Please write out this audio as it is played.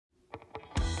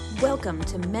Welcome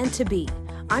to Meant to Be.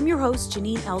 I'm your host,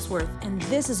 Janine Ellsworth, and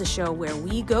this is a show where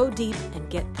we go deep and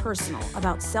get personal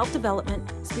about self-development,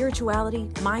 spirituality,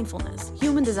 mindfulness,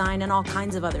 human design, and all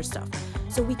kinds of other stuff,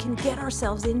 so we can get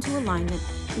ourselves into alignment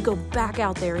and go back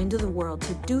out there into the world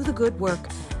to do the good work,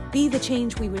 be the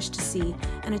change we wish to see,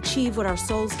 and achieve what our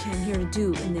souls came here to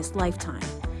do in this lifetime.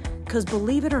 Because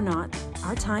believe it or not,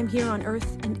 our time here on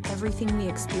Earth and everything we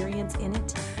experience in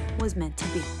it was meant to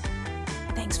be.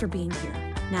 Thanks for being here.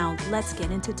 Now, let's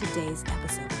get into today's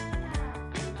episode.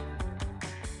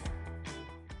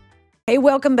 Hey,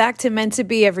 welcome back to Meant to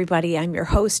Be, everybody. I'm your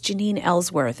host, Janine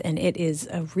Ellsworth, and it is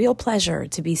a real pleasure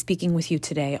to be speaking with you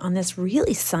today on this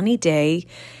really sunny day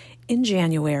in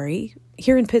January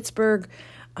here in Pittsburgh.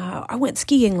 I went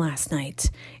skiing last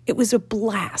night. It was a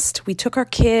blast. We took our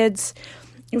kids.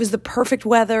 It was the perfect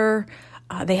weather.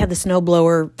 They had the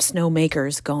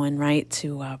snowmakers going, right,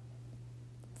 to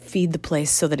feed the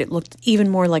place so that it looked even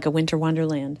more like a winter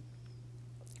wonderland.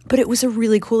 But it was a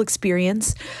really cool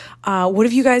experience. What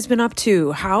have you guys been up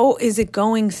to? How is it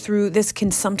going through? This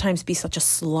can sometimes be such a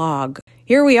slog.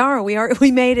 Here we are.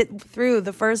 We made it through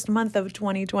the first month of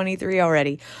 2023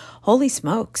 already. Yoly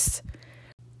smokes.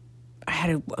 I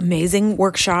had an amazing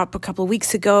workshop a couple of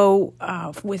weeks ago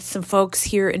with some folks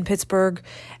here in Pittsburgh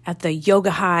at the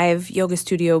Yoga Hive Yoga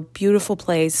Studio. Beautiful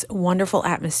place, wonderful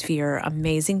atmosphere,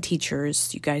 amazing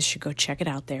teachers. You guys should go check it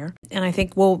out there. And I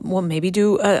think we'll maybe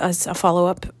do a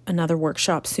follow-up, another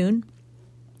workshop soon.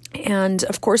 And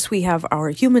of course, we have our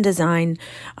human design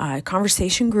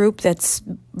conversation group that's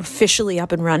officially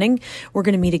up and running. We're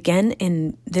going to meet again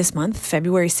in this month,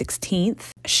 February 16th.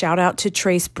 Shout out to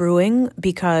Trace Brewing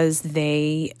because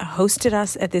they hosted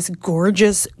us at this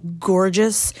gorgeous,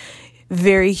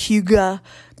 very hygge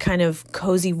kind of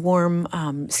cozy, warm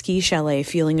ski chalet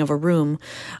feeling of a room.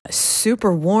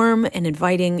 Super warm and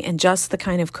inviting and just the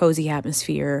kind of cozy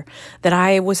atmosphere that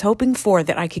I was hoping for,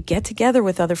 that I could get together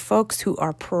with other folks who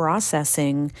are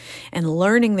processing and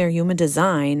learning their human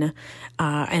design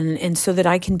and so that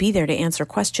I can be there to answer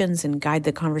questions and guide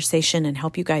the conversation and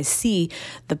help you guys see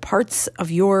the parts of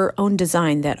your own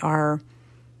design that are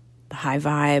the high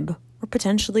vibe, or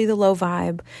potentially the low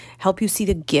vibe, help you see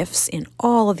the gifts in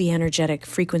all of the energetic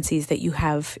frequencies that you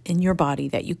have in your body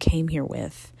that you came here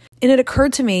with. And it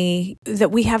occurred to me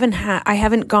that I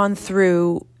haven't gone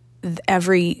through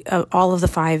all of the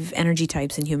 5 energy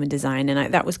types in human design,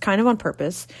 and that was kind of on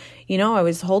purpose. You know, I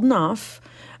was holding off.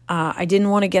 I didn't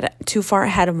want to get too far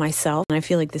ahead of myself, and I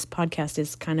feel like this podcast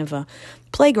is kind of a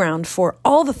playground for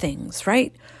all the things,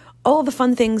 right? All the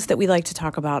fun things that we like to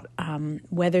talk about,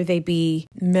 whether they be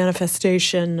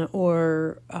manifestation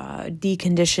or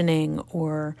deconditioning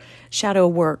or shadow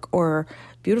work or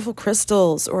beautiful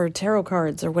crystals or tarot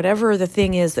cards or whatever the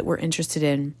thing is that we're interested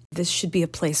in. This should be a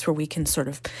place where we can sort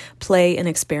of play and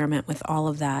experiment with all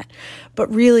of that.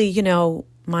 But really, you know,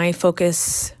 my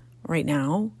focus right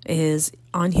now is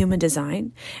on human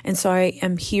design. And so I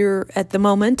am here at the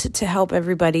moment to help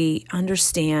everybody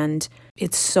understand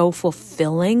it's so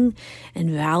fulfilling and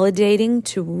validating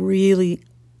to really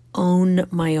own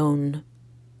my own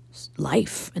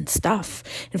life and stuff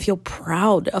and feel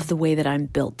proud of the way that I'm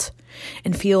built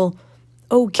and feel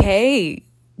okay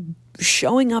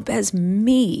showing up as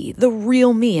me, the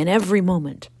real me in every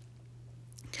moment.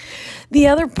 The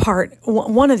other part,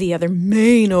 one of the other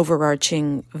main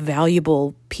overarching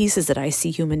valuable pieces that I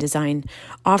see human design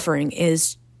offering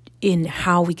is in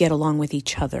how we get along with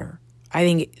each other. I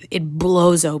think it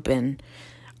blows open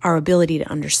our ability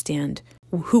to understand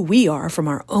who we are from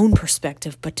our own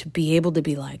perspective, but to be able to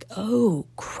be like, oh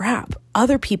crap,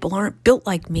 other people aren't built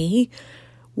like me.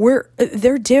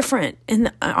 They're different.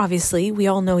 And obviously we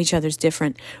all know each other's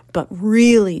different, but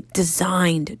really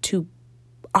designed to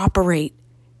operate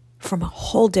from a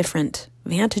whole different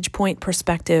vantage point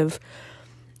perspective,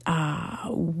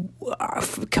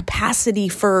 capacity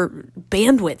for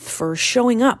bandwidth, for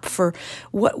showing up, for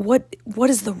what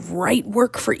is the right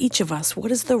work for each of us?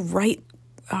 What is the right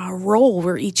role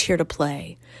we're each here to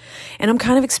play? And I'm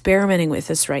kind of experimenting with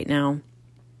this right now.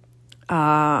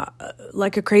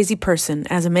 Like a crazy person,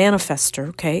 as a manifester,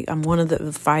 okay? I'm one of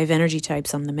the 5 energy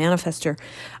types. I'm the manifester.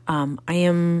 I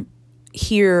am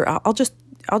here. I'll just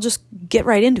get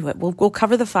right into it. We'll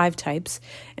cover the 5 types,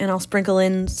 and I'll sprinkle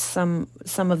in some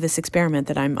of this experiment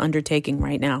that I'm undertaking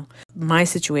right now. My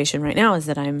situation right now is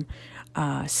that I've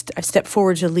stepped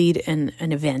forward to lead an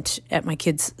event at my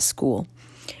kids' school.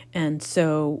 And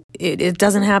so it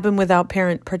doesn't happen without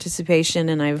parent participation,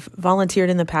 and I've volunteered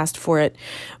in the past for it,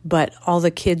 but all the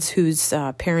kids whose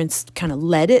parents kind of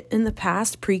led it in the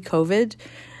past, pre-COVID,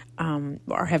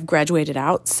 or have graduated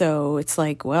out. So it's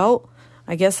like, well,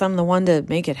 I guess I'm the one to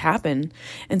make it happen.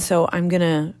 And so I'm going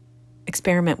to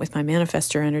experiment with my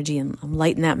manifestor energy, and I'm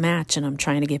lighting that match, and I'm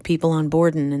trying to get people on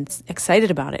board and excited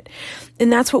about it.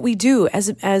 And that's what we do as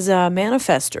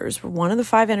manifestors. We're one of the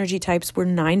 5 energy types. We're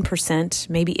 9%,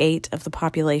 maybe 8% of the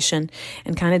population,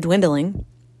 and kind of dwindling.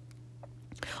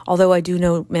 Although I do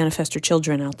know manifestor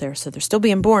children out there, so they're still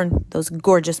being born. Those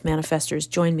gorgeous manifestors,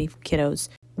 join me, kiddos.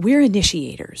 We're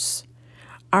initiators.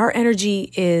 Our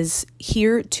energy is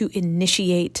here to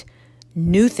initiate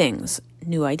new things,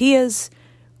 new ideas,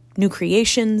 new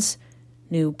creations,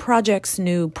 new projects,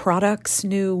 new products,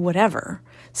 new whatever,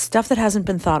 stuff that hasn't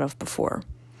been thought of before.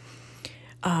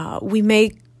 We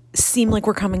may seem like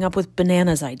we're coming up with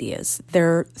bananas ideas.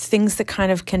 They're things that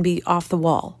kind of can be off the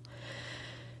wall.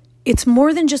 It's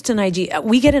more than just an idea.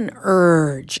 We get an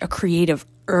urge, a creative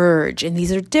urge, and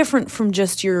these are different from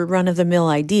just your run-of-the-mill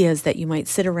ideas that you might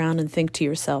sit around and think to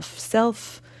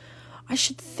yourself, I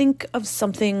should think of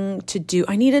something to do.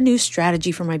 I need a new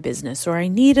strategy for my business, or I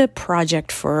need a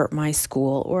project for my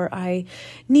school, or I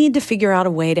need to figure out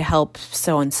a way to help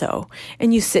so-and-so.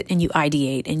 And you sit and you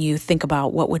ideate and you think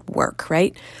about what would work,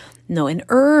 right? No, an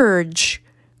urge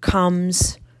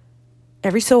comes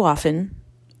every so often,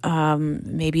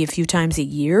 maybe a few times a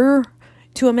year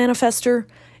to a manifestor.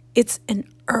 It's an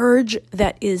urge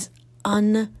that is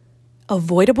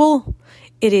unavoidable.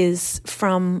 It is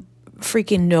from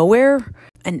freaking nowhere,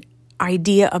 an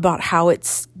idea about how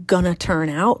it's gonna turn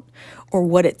out or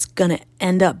what it's gonna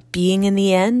end up being in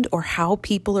the end or how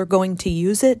people are going to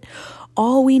use it.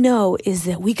 All we know is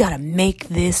that we gotta make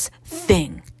this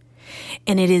thing.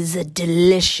 And it is a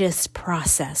delicious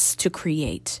process to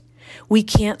create. We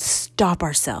can't stop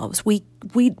ourselves. We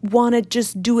want to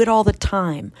just do it all the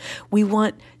time. We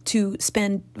want to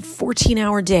spend a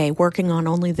 14-hour day working on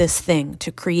only this thing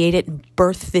to create it and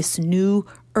birth this new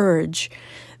urge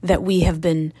that we have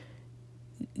been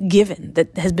given,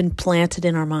 that has been planted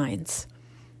in our minds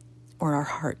or our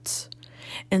hearts.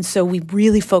 And so we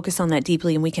really focus on that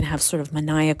deeply, and we can have sort of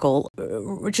maniacal,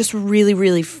 just really,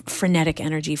 really frenetic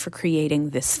energy for creating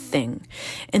this thing.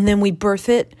 And then we birth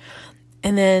it.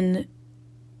 And then,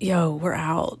 we're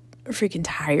out. We're freaking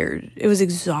tired. It was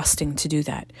exhausting to do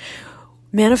that.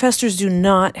 Manifestors do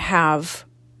not have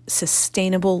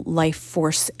sustainable life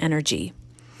force energy.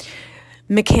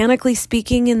 Mechanically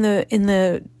speaking, in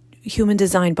the human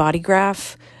design body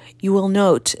graph, you will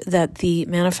note that the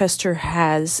manifestor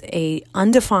has a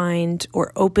undefined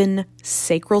or open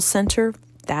sacral center.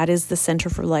 That is the center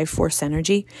for life force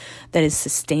energy that is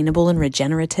sustainable and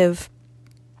regenerative.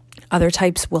 Other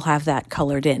types will have that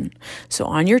colored in. So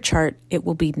on your chart, it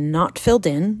will be not filled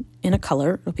in a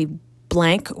color. It'll be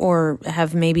blank or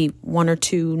have maybe 1 or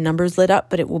 2 numbers lit up,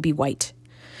 but it will be white.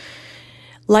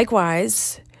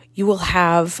 Likewise, you will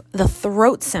have the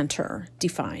throat center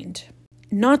defined.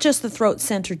 Not just the throat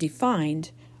center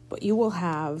defined, but you will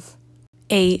have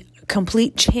a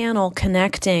complete channel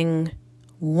connecting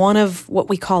one of what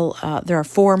we call, there are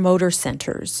 4 motor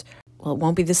centers. Well, it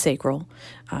won't be the sacral.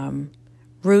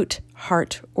 Root,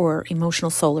 heart, or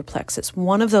emotional solar plexus.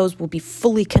 One of those will be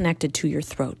fully connected to your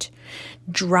throat,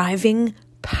 driving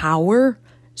power,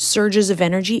 surges of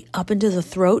energy up into the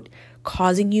throat,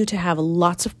 causing you to have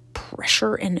lots of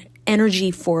pressure and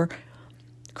energy for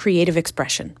creative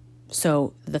expression.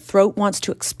 So the throat wants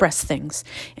to express things,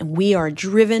 and we are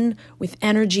driven with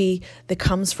energy that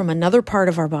comes from another part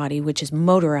of our body, which is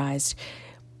motorized,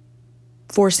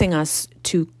 forcing us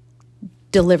to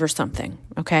deliver something,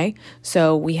 okay?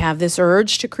 So we have this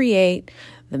urge to create.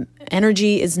 The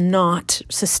energy is not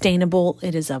sustainable.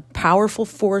 It is a powerful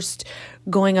force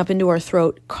going up into our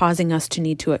throat, causing us to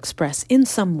need to express in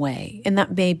some way. And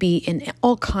that may be in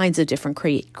all kinds of different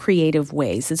creative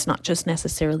ways. It's not just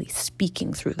necessarily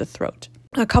speaking through the throat.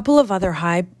 A couple of other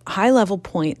high-level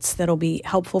points that'll be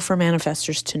helpful for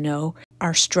manifestors to know.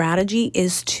 Our strategy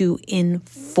is to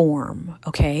inform,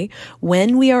 okay?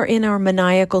 When we are in our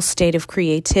maniacal state of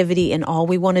creativity and all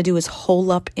we want to do is hole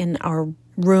up in our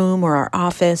room or our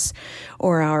office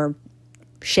or our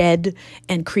shed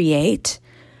and create,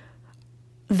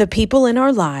 the people in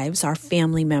our lives, our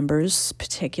family members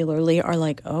particularly, are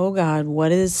like, oh God,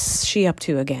 what is she up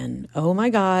to again? Oh my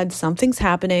God, something's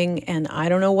happening and I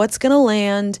don't know what's going to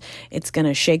land. It's going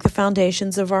to shake the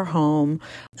foundations of our home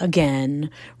again,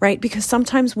 right? Because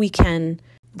sometimes we can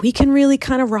really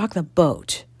kind of rock the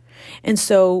boat. And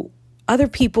so other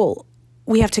people,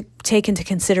 we have to take into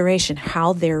consideration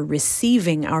how they're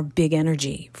receiving our big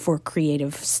energy for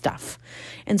creative stuff.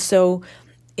 And so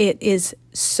it is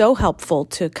so helpful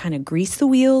to kind of grease the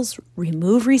wheels,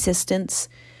 remove resistance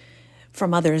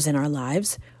from others in our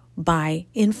lives by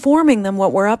informing them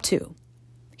what we're up to.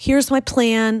 here's my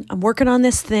plan. I'm working on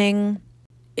this thing.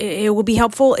 It will be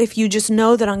helpful if you just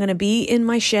know that I'm going to be in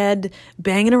my shed,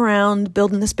 banging around,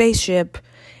 building the spaceship.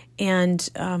 And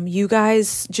you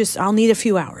guys I'll need a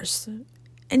few hours.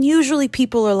 And usually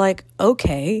people are like,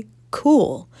 okay,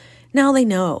 cool. Now they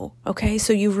know. Okay,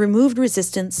 so you've removed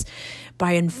resistance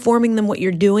by informing them what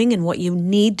you're doing and what you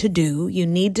need to do. You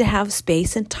need to have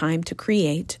space and time to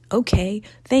create. Okay,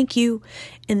 thank you.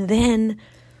 And then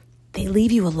they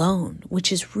leave you alone,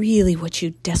 which is really what you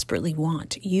desperately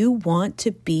want. You want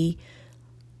to be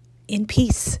in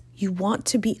peace. You want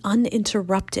to be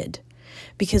uninterrupted.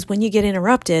 Because when you get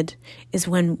interrupted that's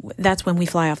when we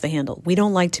fly off the handle. We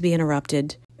don't like to be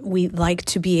interrupted. We like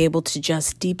to be able to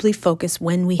just deeply focus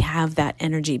when we have that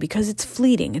energy, because it's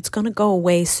fleeting. It's going to go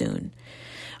away soon.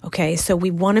 Okay, so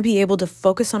we want to be able to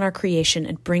focus on our creation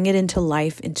and bring it into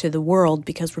life, into the world,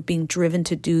 because we're being driven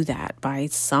to do that by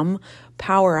some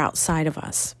power outside of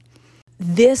us.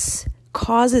 This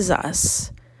causes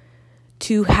us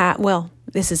to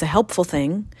this is a helpful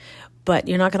thing, but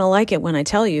you're not going to like it when I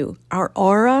tell you. Our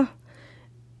aura,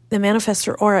 the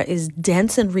manifestor aura, is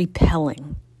dense and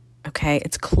repelling. Okay,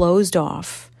 it's closed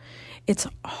off. It's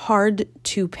hard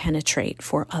to penetrate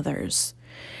for others.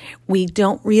 We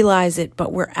don't realize it,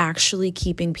 but we're actually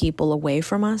keeping people away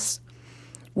from us.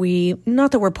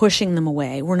 Not that we're pushing them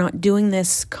away. We're not doing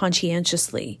this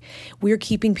conscientiously. We're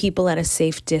keeping people at a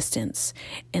safe distance.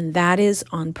 And that is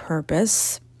on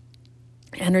purpose.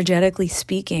 Energetically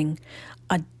speaking,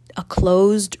 a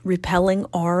closed, repelling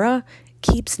aura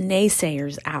keeps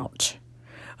naysayers out.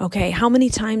 Okay, how many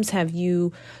times have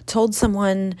you told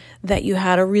someone that you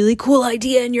had a really cool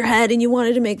idea in your head and you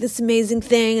wanted to make this amazing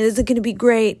thing and isn't going to be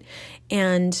great?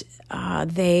 And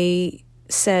they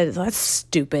said, that's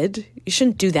stupid. You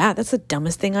shouldn't do that. That's the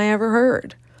dumbest thing I ever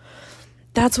heard.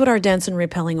 That's what our dense and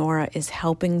repelling aura is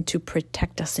helping to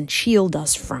protect us and shield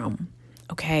us from.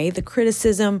 Okay, the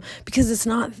criticism, because it's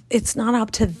not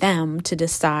up to them to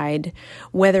decide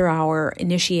whether our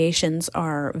initiations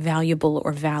are valuable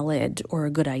or valid or a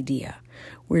good idea.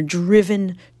 We're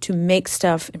driven to make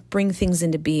stuff and bring things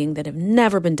into being that have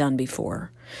never been done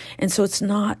before. And so it's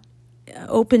not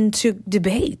open to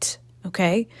debate,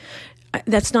 okay?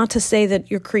 That's not to say that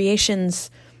your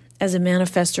creations as a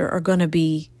manifestor are going to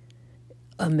be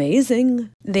amazing.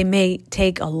 They may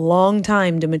take a long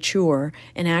time to mature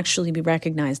and actually be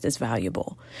recognized as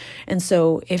valuable. And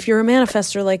so if you're a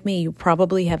manifestor like me, you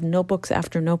probably have notebooks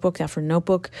after notebook after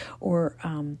notebook, or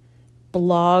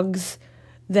blogs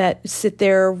that sit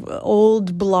there,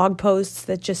 old blog posts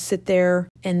that just sit there.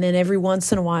 And then every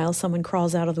once in a while, someone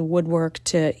crawls out of the woodwork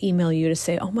to email you to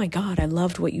say, oh my God, I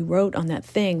loved what you wrote on that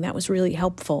thing. That was really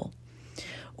helpful.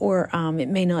 Or it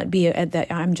may not be that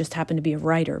I'm just happen to be a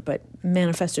writer, but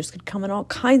manifestors could come in all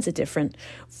kinds of different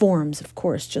forms, of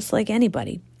course, just like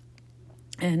anybody.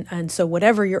 And so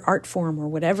whatever your art form or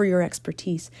whatever your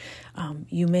expertise,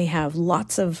 you may have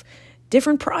lots of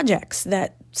different projects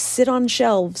that sit on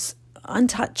shelves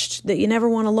untouched that you never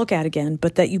want to look at again,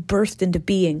 but that you birthed into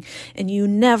being, and you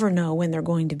never know when they're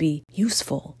going to be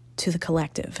useful to the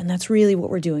collective. And that's really what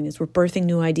we're doing, is we're birthing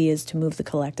new ideas to move the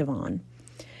collective on.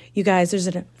 You guys, there's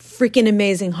a freaking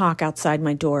amazing hawk outside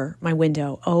my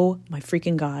window. Oh my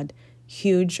freaking God.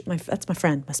 Huge. That's my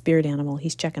friend, my spirit animal.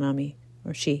 He's checking on me,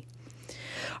 or she.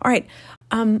 All right.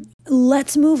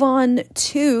 Let's move on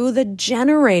to the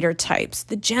generator types.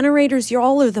 The generators,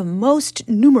 y'all are the most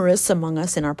numerous among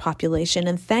us in our population,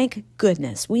 and thank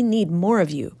goodness, we need more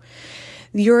of you.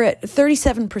 You're at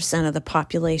 37% of the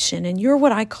population, and you're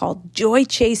what I call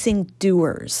joy-chasing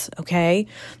doers, okay?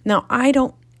 Now,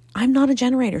 I'm not a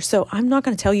generator, so I'm not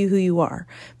going to tell you who you are,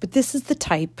 but this is the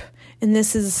type, and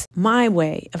this is my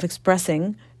way of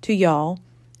expressing to y'all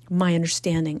my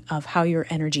understanding of how your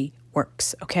energy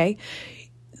works, okay?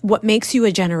 What makes you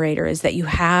a generator is that you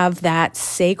have that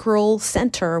sacral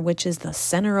center, which is the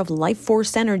center of life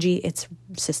force energy. It's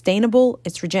sustainable,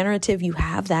 it's regenerative, you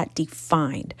have that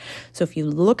defined. So if you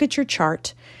look at your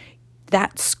chart,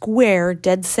 that square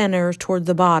dead center toward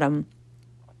the bottom,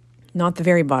 not the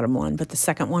very bottom one, but the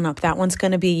second one up, that one's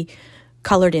going to be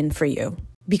colored in for you.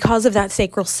 Because of that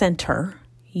sacral center,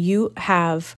 you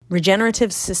have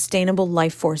regenerative, sustainable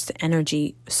life force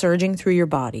energy surging through your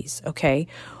bodies, okay?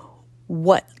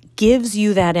 What gives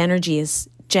you that energy is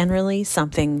generally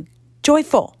something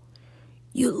joyful.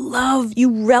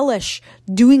 You relish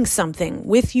doing something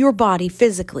with your body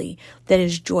physically that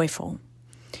is joyful.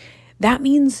 That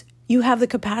means you have the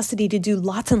capacity to do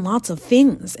lots and lots of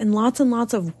things and lots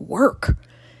of work.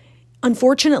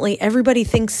 Unfortunately, everybody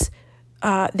thinks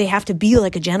they have to be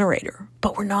like a generator,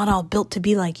 but we're not all built to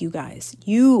be like you guys.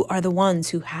 You are the ones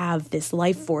who have this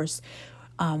life force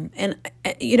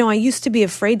I used to be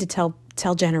afraid to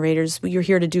tell generators, well, you're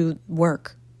here to do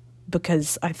work,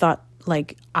 because I thought,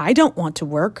 like, I don't want to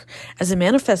work. As a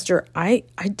manifester, I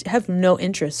have no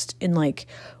interest in like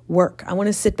work. I want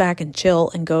to sit back and chill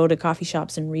and go to coffee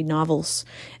shops and read novels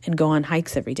and go on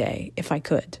hikes every day if I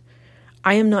could.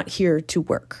 I am not here to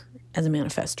work as a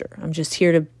manifester. I'm just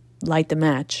here to light the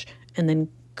match and then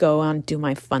go on do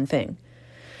my fun thing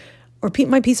or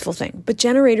my peaceful thing. But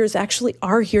generators actually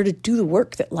are here to do the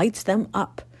work that lights them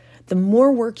up. The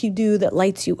more work you do that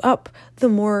lights you up, the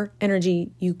more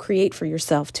energy you create for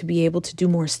yourself to be able to do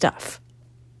more stuff.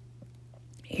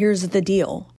 Here's the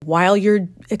deal. While you're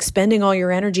expending all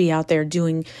your energy out there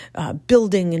doing,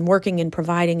 building and working and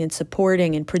providing and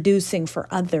supporting and producing for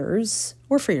others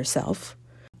or for yourself,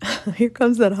 here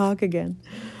comes that hawk again.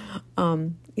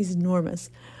 He's enormous.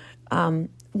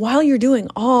 While you're doing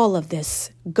all of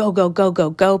this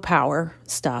go power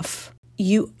stuff,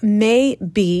 you may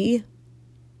be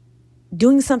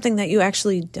doing something that you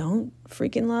actually don't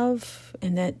freaking love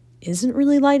and that isn't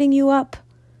really lighting you up.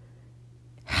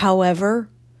 However,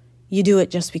 you do it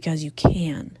just because you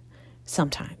can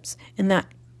sometimes. And that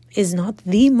is not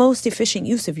the most efficient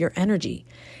use of your energy.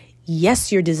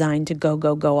 Yes, you're designed to go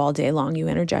all day long, you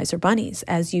Energizer bunnies.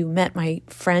 As you met my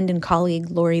friend and colleague,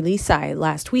 Lori Lisai,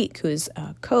 last week, who's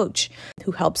a coach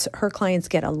who helps her clients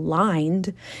get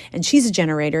aligned. And she's a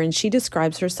generator, and she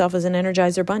describes herself as an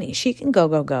Energizer bunny. She can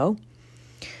go,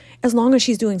 as long as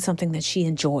she's doing something that she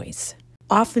enjoys.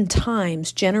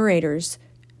 Oftentimes, generators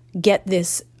get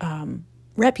this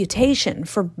reputation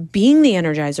for being the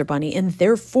Energizer bunny and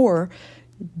therefore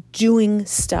doing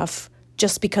stuff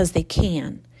just because they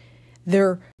can.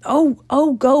 They're,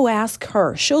 go ask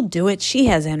her. She'll do it. She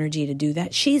has energy to do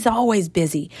that. She's always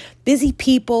busy. Busy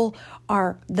people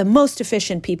are the most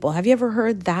efficient people. Have you ever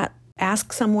heard that?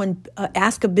 Ask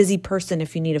a busy person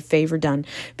if you need a favor done,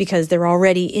 because they're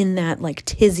already in that like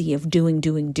tizzy of doing.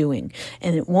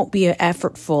 And it won't be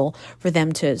effortful for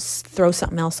them to throw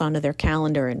something else onto their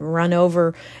calendar and run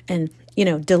over and,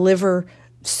 deliver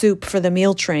soup for the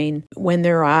meal train when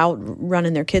they're out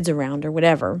running their kids around or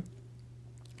whatever.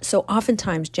 So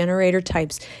oftentimes generator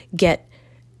types get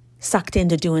sucked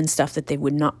into doing stuff that they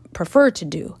would not prefer to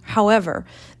do. However,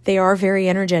 they are very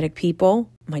energetic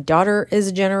people. My daughter is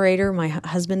a generator. My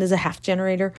husband is a half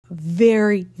generator.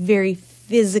 Very, very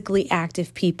physically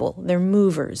active people. They're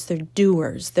movers. They're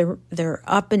doers. They're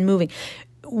up and moving.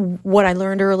 What I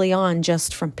learned early on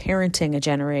just from parenting a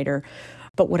generator,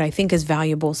 but what I think is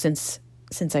valuable since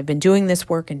I've been doing this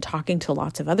work and talking to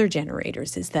lots of other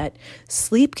generators, is that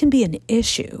sleep can be an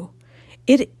issue.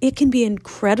 It can be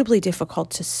incredibly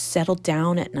difficult to settle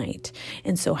down at night.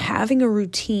 And so having a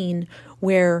routine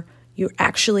where you're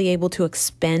actually able to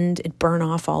expend and burn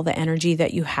off all the energy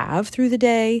that you have through the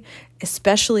day,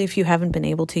 especially if you haven't been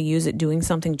able to use it doing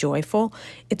something joyful,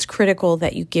 it's critical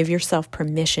that you give yourself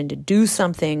permission to do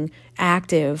something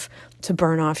active to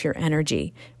burn off your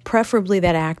energy. Preferably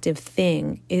that active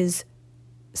thing is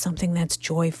something that's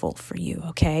joyful for you,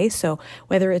 okay? So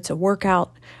whether it's a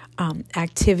workout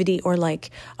activity or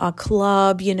like a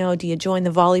club, do you join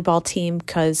the volleyball team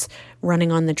because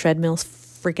running on the treadmill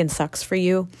freaking sucks for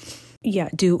you? Yeah,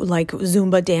 do like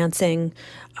Zumba dancing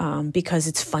because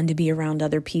it's fun to be around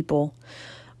other people.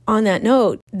 On that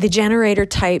note, the generator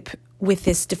type with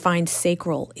this defined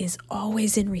sacral is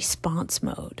always in response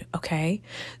mode, okay?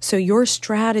 So your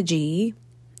strategy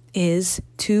is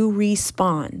to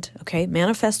respond, okay?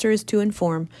 Manifestor is to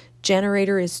inform,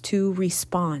 generator is to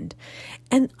respond.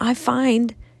 And I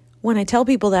find when I tell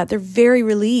people that, they're very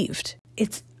relieved.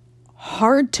 It's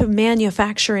hard to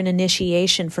manufacture an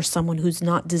initiation for someone who's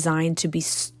not designed to be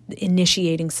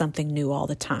initiating something new all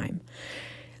the time.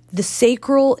 The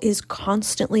sacral is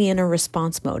constantly in a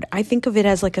response mode. I think of it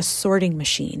as like a sorting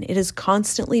machine. It is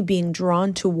constantly being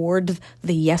drawn toward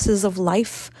the yeses of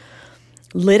life,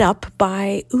 lit up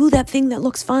by, ooh, that thing that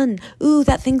looks fun. Ooh,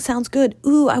 that thing sounds good.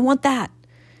 Ooh, I want that.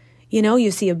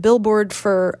 You see a billboard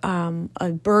for a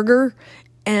burger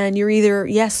and you're either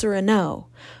yes or a no.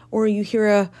 Or you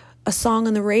hear a song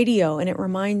on the radio and it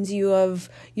reminds you of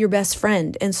your best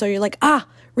friend. And so you're like,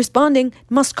 responding,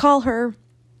 must call her.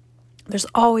 There's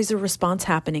always a response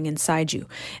happening inside you.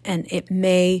 And it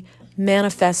may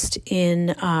manifest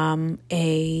in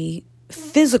a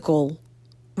physical,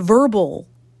 verbal,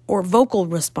 or vocal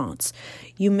response.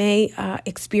 You may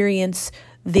experience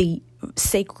the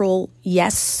sacral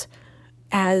yes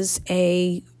as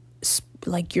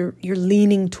like you're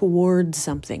leaning towards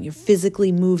something. You're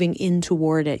physically moving in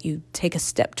toward it. You take a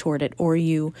step toward it, or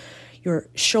you your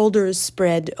shoulders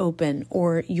spread open,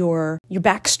 or your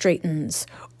back straightens,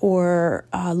 or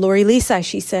Lori Lisa,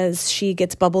 she says she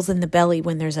gets bubbles in the belly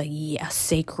when there's a yes,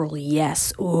 sacral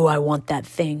yes. Ooh, I want that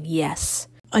thing, yes.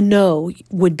 A no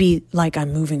would be like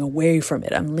I'm moving away from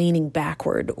it. I'm leaning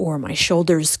backward, or my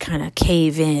shoulders kind of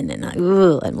cave in and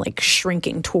I'm like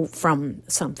shrinking from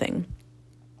something.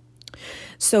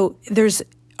 So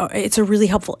it's a really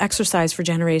helpful exercise for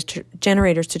generators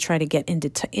to try to get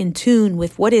in tune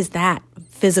with what is that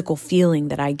physical feeling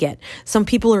that I get. Some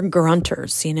people are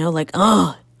grunters, like,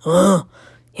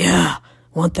 yeah,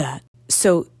 want that.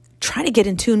 So try to get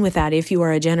in tune with that if you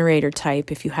are a generator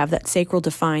type, if you have that sacral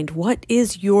defined. What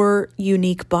is your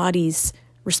unique body's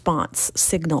response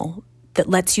signal that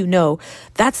lets you know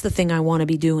that's the thing I want to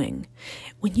be doing?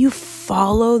 When you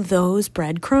follow those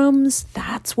breadcrumbs,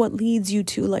 that's what leads you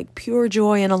to like pure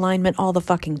joy and alignment all the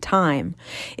fucking time.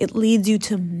 It leads you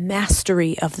to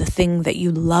mastery of the thing that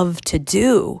you love to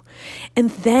do.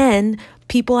 And then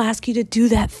people ask you to do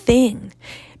that thing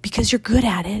because you're good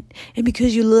at it, and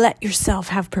because you let yourself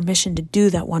have permission to do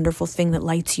that wonderful thing that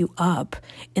lights you up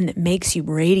and that makes you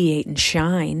radiate and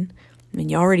shine. I mean,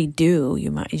 you already do. You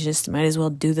might as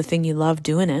well do the thing you love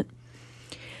doing it,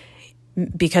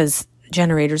 because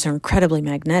generators are incredibly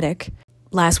magnetic.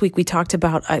 Last week we talked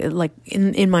about,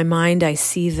 in my mind, I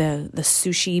see the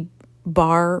sushi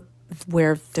bar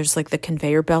where there's like the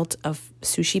conveyor belt of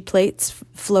sushi plates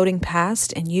floating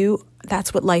past, and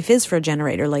that's what life is for a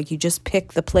generator. Like, you just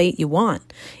pick the plate you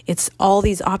want. It's all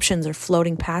these options are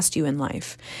floating past you in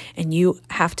life, and you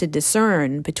have to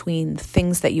discern between the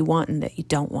things that you want and that you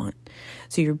don't want.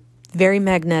 So you're very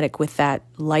magnetic with that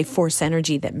life force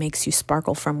energy that makes you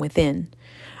sparkle from within.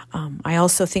 I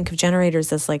also think of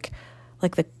generators as like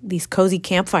these cozy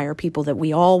campfire people that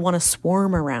we all want to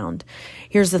swarm around.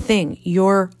 Here's the thing.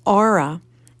 Your aura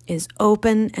is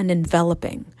open and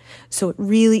enveloping. So it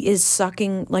really is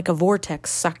sucking like a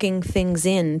vortex, sucking things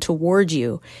in toward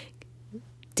you,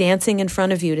 dancing in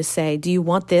front of you to say, do you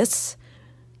want this?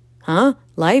 Huh?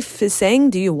 Life is saying,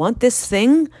 do you want this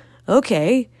thing?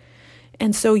 Okay.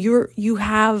 And so you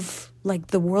have, like,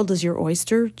 the world is your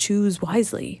oyster. Choose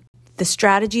wisely. The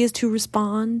strategy is to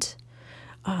respond.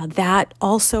 That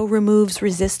also removes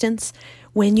resistance.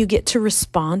 When you get to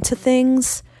respond to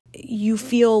things, you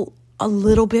feel a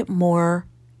little bit more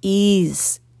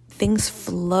ease. Things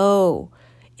flow.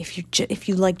 If you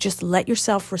just let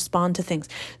yourself respond to things.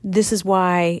 This is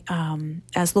why,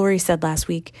 as Lori said last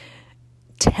week,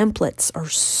 templates are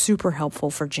super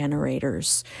helpful for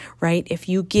generators, right? If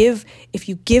you give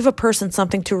a person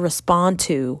something to respond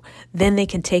to, then they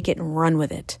can take it and run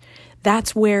with it.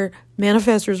 That's where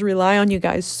manifestors rely on you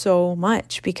guys so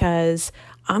much, because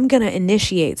I'm going to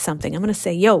initiate something. I'm going to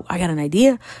say, yo, I got an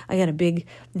idea. I got a big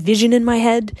vision in my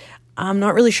head. I'm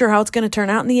not really sure how it's going to turn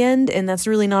out in the end, and that's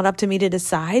really not up to me to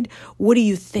decide. What do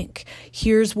you think?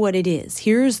 Here's what it is.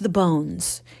 Here's the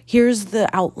bones. Here's the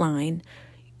outline.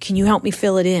 Can you help me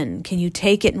fill it in? Can you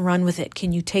take it and run with it?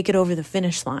 Can you take it over the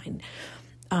finish line?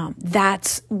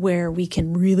 That's where we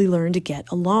can really learn to get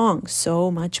along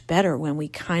so much better, when we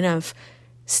kind of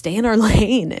stay in our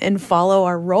lane and follow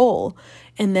our role,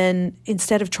 and then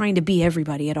instead of trying to be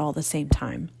everybody at all the same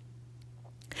time.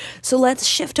 So let's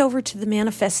shift over to the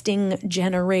manifesting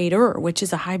generator, which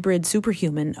is a hybrid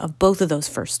superhuman of both of those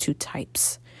first two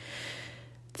types.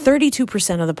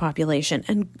 32% of the population,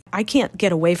 and I can't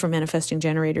get away from manifesting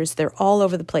generators. They're all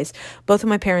over the place. Both of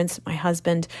my parents, my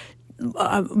husband,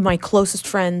 my closest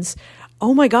friends,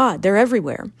 oh my God, they're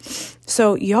everywhere.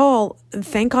 So y'all,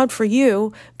 thank God for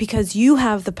you, because you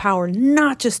have the power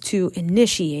not just to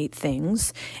initiate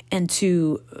things and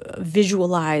to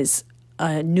visualize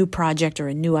a new project or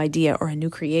a new idea or a new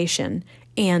creation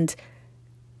and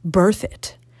birth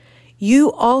it.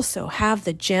 You also have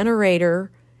the generator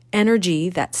energy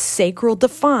that's sacral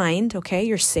defined, okay?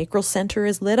 Your sacral center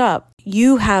is lit up.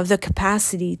 You have the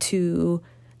capacity to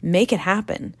make it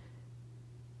happen,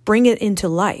 bring it into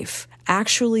life,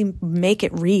 actually make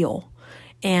it real,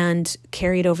 and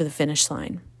carry it over the finish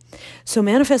line. So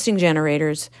manifesting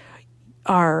generators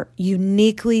are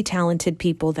uniquely talented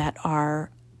people that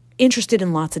are interested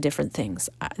in lots of different things.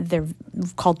 They're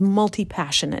called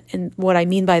multi-passionate. And what I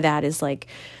mean by that is, like,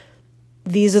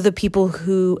 these are the people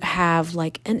who have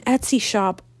like an Etsy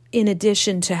shop in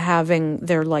addition to having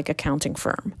their like accounting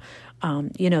firm.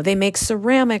 They make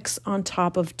ceramics on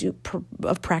top of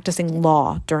practicing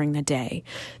law during the day.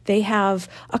 They have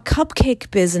a cupcake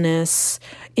business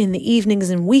in the evenings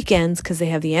and weekends because they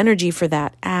have the energy for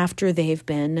that after they've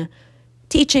been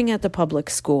teaching at the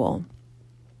public school.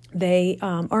 They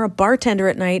are a bartender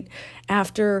at night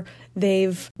after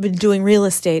they've been doing real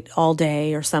estate all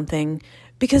day or something,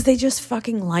 because they just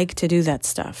fucking like to do that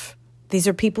stuff. These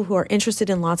are people who are interested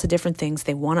in lots of different things.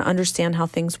 They want to understand how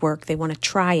things work. They want to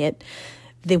try it.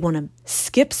 They want to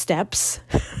skip steps.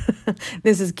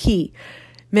 This is key.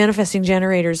 Manifesting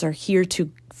generators are here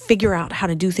to figure out how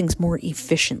to do things more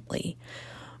efficiently.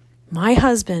 My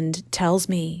husband tells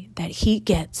me that he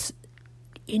gets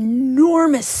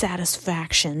enormous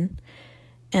satisfaction,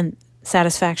 and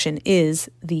satisfaction is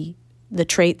the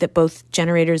trait that both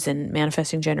generators and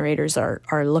manifesting generators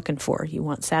are looking for. You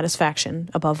want satisfaction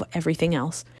above everything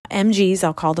else. MGs,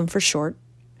 I'll call them for short.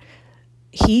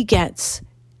 He gets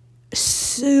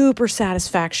super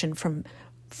satisfaction from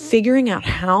figuring out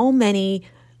how many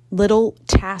little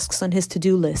tasks on his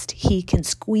to-do list he can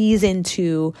squeeze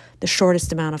into the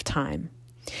shortest amount of time.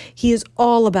 He is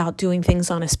all about doing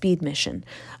things on a speed mission.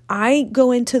 I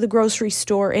go into the grocery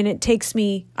store and it takes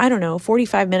me,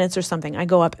 45 minutes or something. I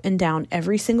go up and down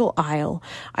every single aisle.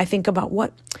 I think about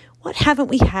what haven't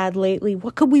we had lately?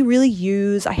 What could we really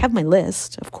use? I have my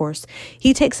list, of course.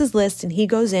 He takes his list and he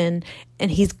goes in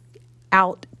and he's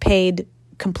out, paid,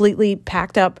 completely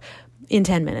packed up in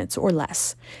 10 minutes or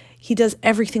less. He does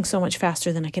everything so much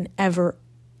faster than I can ever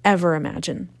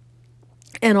imagine.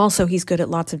 And also he's good at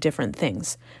lots of different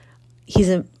things. He's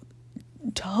a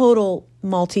total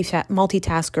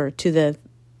multitasker to the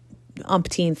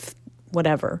umpteenth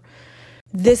whatever.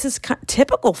 This is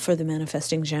typical for the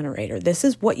manifesting generator. This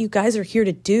is what you guys are here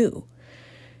to do.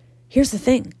 Here's the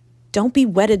thing. Don't be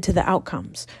wedded to the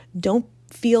outcomes. Don't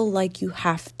feel like you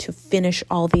have to finish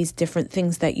all these different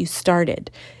things that you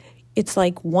started. It's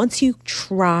like once you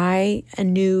try a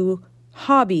new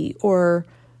hobby or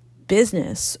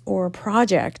business or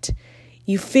project,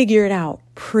 you figure it out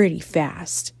pretty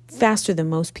fast, faster than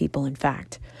most people, in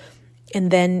fact.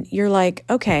 And then you're like,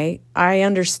 okay, I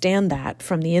understand that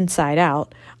from the inside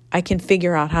out. I can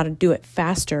figure out how to do it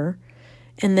faster.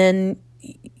 And then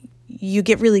you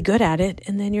get really good at it.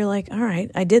 And then you're like, all right,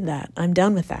 I did that. I'm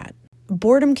done with that.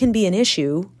 Boredom can be an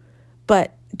issue,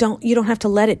 but you don't have to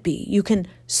let it be. You can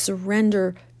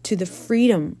surrender to the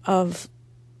freedom of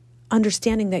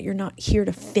understanding that you're not here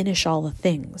to finish all the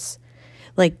things.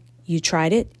 Like, you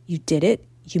tried it, you did it,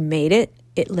 you made it,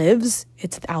 it lives,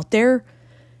 it's out there.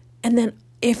 And then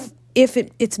if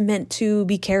it's meant to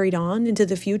be carried on into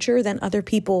the future, then other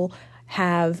people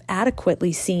have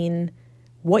adequately seen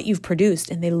what you've produced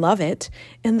and they love it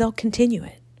and they'll continue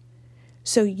it.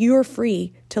 So you're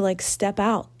free to step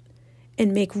out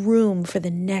and make room for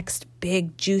the next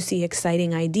big, juicy,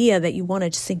 exciting idea that you want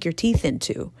to sink your teeth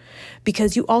into.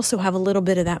 Because you also have a little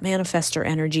bit of that manifestor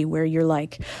energy where you're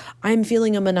like, I'm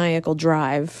feeling a maniacal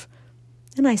drive.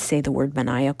 And I say the word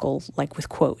maniacal, with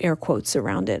air quotes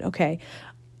around it, okay?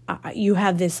 You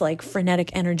have this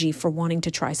frenetic energy for wanting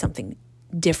to try something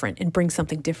different and bring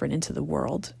something different into the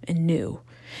world and new.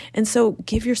 And so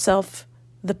give yourself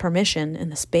the permission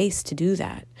and the space to do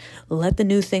that. Let the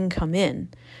new thing come in.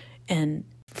 And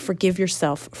forgive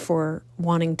yourself for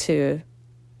wanting to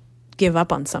give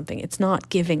up on something. It's not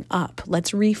giving up.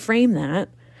 Let's reframe that.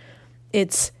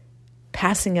 It's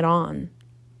passing it on,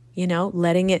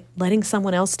 letting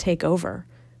someone else take over.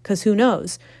 Because who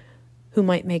knows who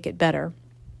might make it better,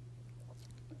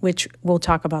 which we'll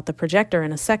talk about the projector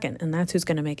in a second, and that's who's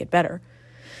going to make it better.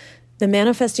 The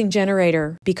manifesting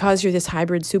generator, because you're this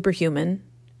hybrid superhuman,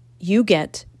 you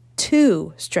get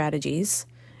 2 strategies.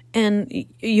 And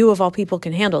you, of all people,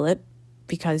 can handle it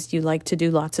because you like to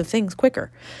do lots of things quicker.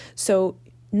 So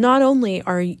not only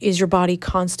is your body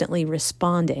constantly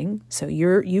responding, so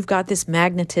you've got this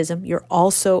magnetism, you're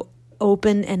also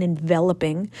open and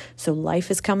enveloping. So life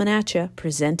is coming at you,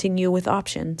 presenting you with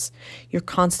options. You're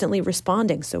constantly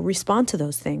responding. So respond to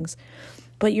those things.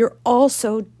 But you're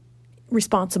also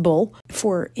responsible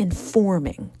for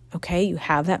informing. Okay, you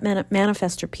have that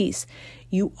manifestor piece.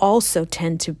 You also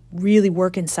tend to really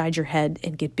work inside your head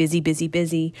and get busy,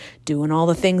 doing all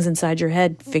the things inside your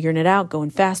head, figuring it out, going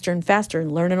faster and faster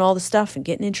and learning all the stuff and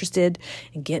getting interested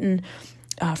and getting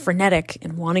frenetic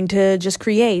and wanting to just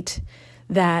create,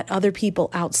 that other people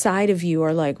outside of you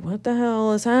are like, what the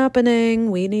hell is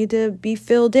happening? We need to be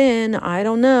filled in. I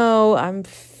don't know. I'm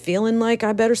feeling like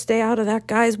I better stay out of that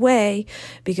guy's way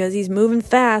because he's moving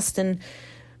fast and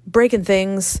breaking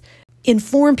things.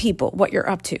 Inform people what you're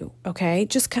up to, okay?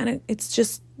 It's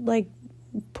just like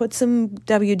put some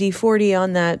WD-40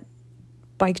 on that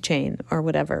bike chain or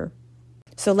whatever.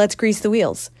 So let's grease the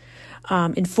wheels.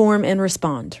 Inform and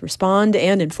respond. Respond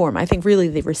and inform. I think really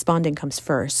the responding comes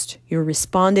first. You're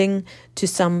responding to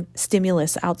some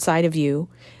stimulus outside of you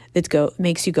that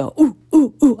makes you go,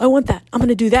 ooh, I want that. I'm going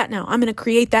to do that now. I'm going to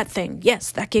create that thing.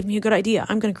 Yes, that gave me a good idea.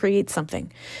 I'm going to create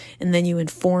something. And then you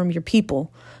inform your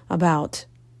people about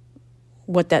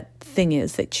what that thing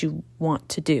is that you want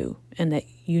to do, and that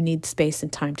you need space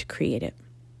and time to create it.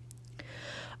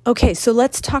 Okay, so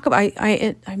let's talk about,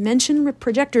 I mentioned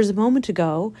projectors a moment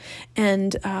ago,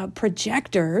 and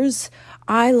projectors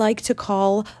I like to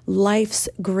call life's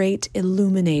great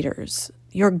illuminators,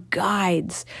 your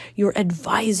guides, your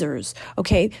advisors.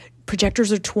 Okay,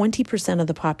 projectors are 20% of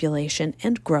the population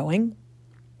and growing.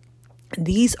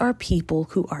 These are people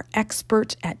who are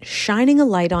expert at shining a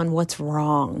light on what's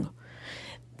wrong.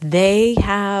 They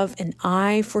have an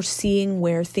eye for seeing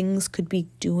where things could be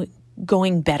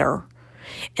going better.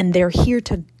 And they're here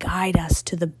to guide us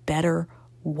to the better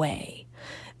way.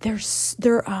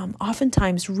 They're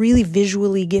oftentimes really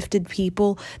visually gifted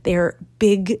people. They're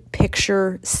big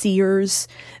picture seers.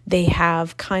 They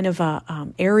have kind of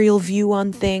a aerial view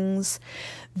on things.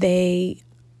 They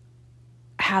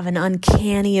have an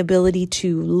uncanny ability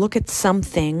to look at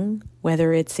something,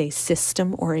 whether it's a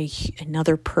system or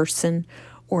another person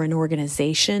or an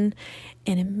organization,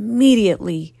 and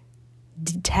immediately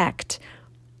detect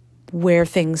where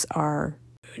things are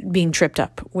being tripped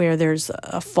up, where there's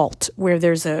a fault, where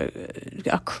there's a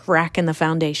crack in the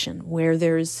foundation, where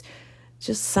there's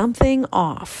just something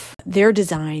off. They're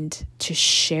designed to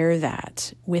share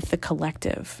that with the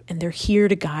collective, and they're here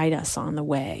to guide us on the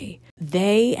way.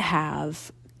 They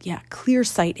have, clear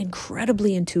sight,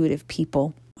 incredibly intuitive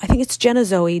people. I think it's Jenna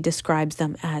Zoe describes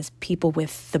them as people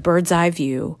with the bird's eye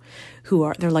view,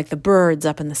 they're like the birds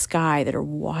up in the sky that are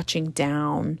watching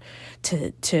down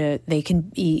they can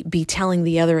be telling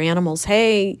the other animals,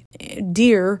 hey,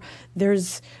 deer,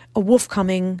 there's a wolf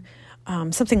coming,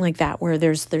 something like that, where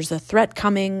there's a threat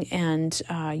coming, and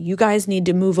you guys need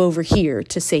to move over here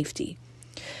to safety.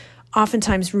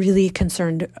 Oftentimes really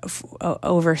concerned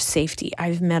over safety.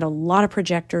 I've met a lot of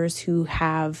projectors who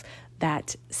have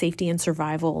that safety and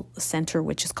survival center,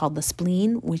 which is called the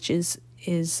spleen, which is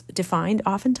defined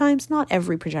oftentimes. Not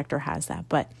every projector has that,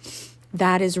 but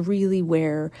that is really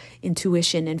where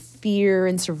intuition and fear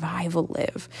and survival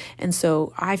live. And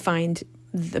so I find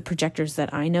the projectors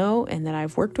that I know and that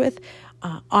I've worked with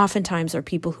oftentimes are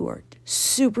people who are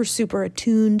super, super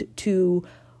attuned to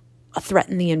a threat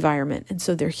in the environment. And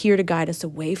so they're here to guide us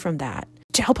away from that,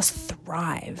 to help us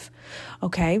thrive.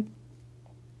 Okay?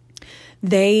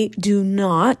 They do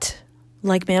not,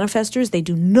 like manifestors, they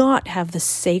do not have the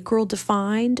sacral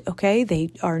defined, okay? They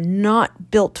are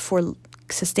not built for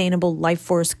sustainable life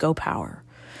force go power.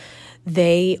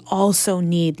 They also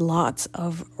need lots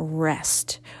of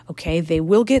rest, okay? They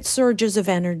will get surges of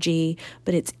energy,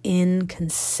 but it's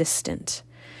inconsistent,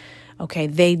 okay?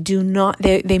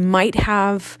 They might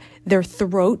have their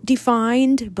throat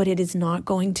defined, but it is not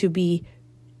going to be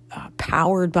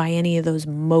powered by any of those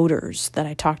motors that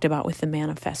I talked about with the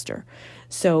manifestor.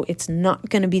 So it's not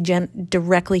going to be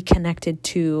directly connected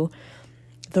to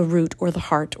the root or the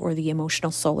heart or the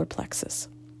emotional solar plexus.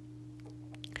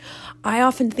 I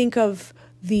often think of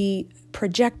the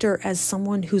projector as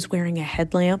someone who's wearing a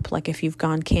headlamp, like if you've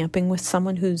gone camping with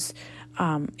someone who's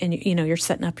and you're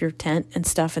setting up your tent and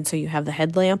stuff, and so you have the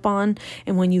headlamp on,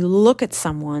 and when you look at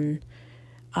someone,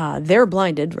 they're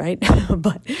blinded, right?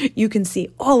 But you can see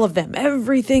all of them.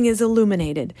 Everything is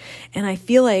illuminated. And I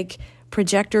feel like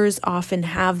projectors often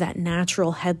have that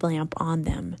natural headlamp on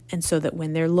them. And so that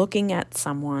when they're looking at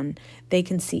someone, they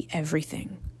can see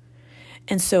everything.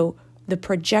 And so the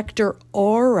projector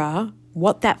aura,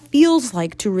 what that feels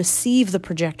like to receive the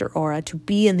projector aura, to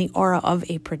be in the aura of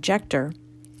a projector,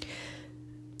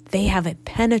 they have a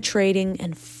penetrating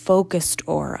and focused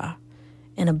aura,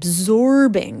 and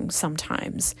absorbing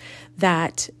sometimes,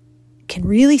 that can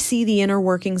really see the inner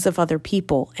workings of other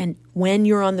people. And when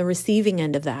you're on the receiving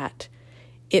end of that,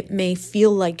 it may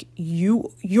feel like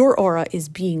your aura is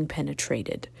being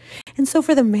penetrated. And so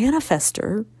for the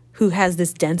manifestor, who has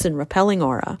this dense and repelling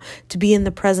aura, to be in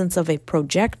the presence of a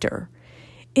projector,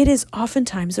 it is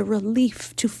oftentimes a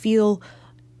relief to feel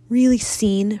really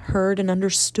seen, heard, and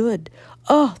understood.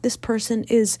 Oh, this person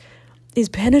is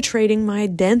penetrating my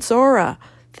dense aura.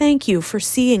 Thank you for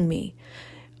seeing me.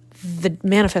 The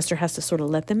manifestor has to sort of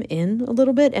let them in a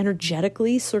little bit,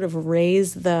 energetically sort of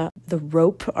raise the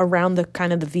rope around the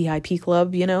kind of the VIP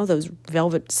club, those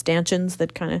velvet stanchions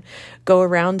that kind of go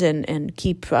around and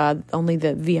keep only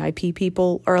the VIP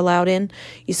people are allowed in.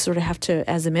 You sort of have to,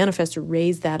 as a manifestor,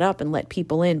 raise that up and let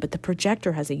people in. But the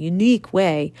projector has a unique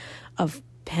way of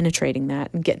penetrating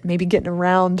that and getting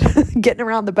around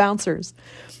the bouncers.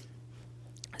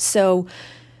 So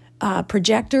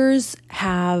projectors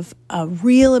have a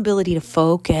real ability to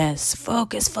focus.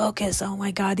 Oh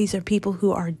my God, these are people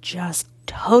who are just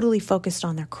totally focused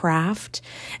on their craft.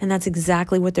 And that's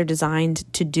exactly what they're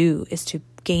designed to do, is to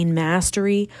gain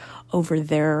mastery over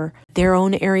their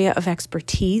own area of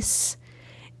expertise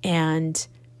and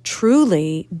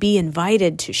truly be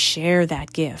invited to share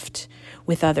that gift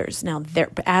with others. Now,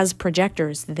 as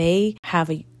projectors, they have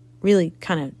a really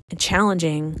kind of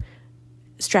challenging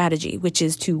strategy, which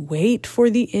is to wait for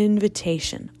the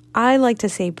invitation. I like to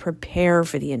say prepare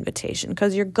for the invitation,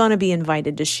 because you're going to be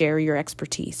invited to share your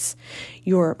expertise,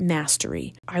 your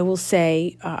mastery. I will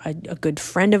say a good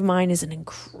friend of mine is an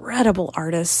incredible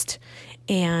artist,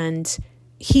 and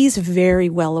he's very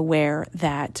well aware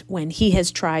that when he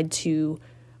has tried to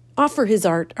offer his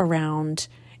art around,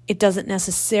 it doesn't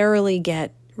necessarily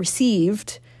get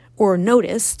received or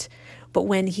noticed, but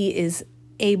when he is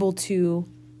able to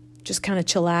just kind of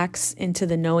chillax into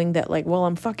the knowing that, like, well,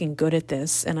 I'm fucking good at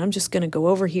this, and I'm just going to go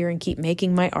over here and keep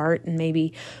making my art and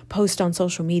maybe post on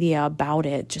social media about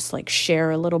it, just like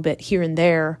share a little bit here and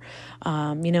there.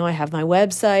 I have my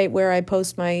website where I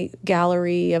post my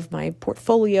gallery of my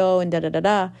portfolio and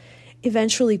da-da-da-da.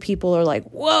 Eventually people are like,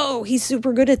 whoa, he's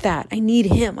super good at that. I need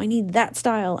him. I need that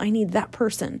style. I need that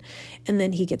person. And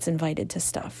then he gets invited to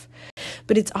stuff.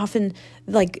 But it's often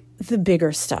like the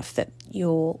bigger stuff that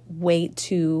you'll wait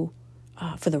to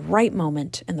for the right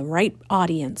moment and the right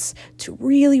audience to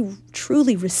really,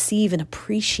 truly receive and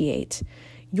appreciate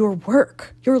your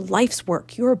work, your life's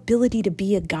work, your ability to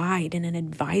be a guide and an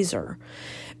advisor,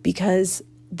 because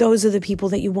those are the people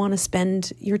that you want to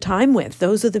spend your time with.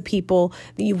 Those are the people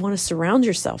that you want to surround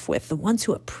yourself with, the ones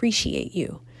who appreciate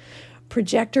you.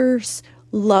 Projectors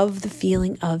love the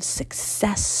feeling of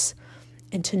success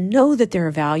and to know that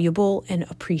they're valuable and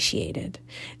appreciated.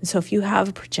 And so if you have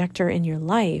a projector in your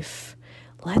life,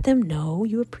 let them know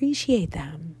you appreciate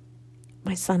them.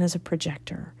 My son is a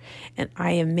projector, and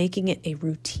I am making it a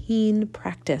routine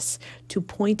practice to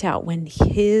point out when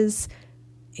his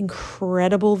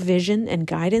incredible vision and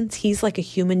guidance, he's like a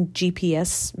human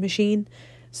GPS machine.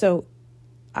 So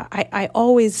I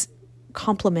always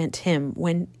compliment him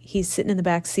when he's sitting in the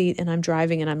back seat and I'm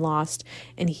driving and I'm lost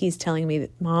and he's telling me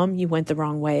that, Mom, you went the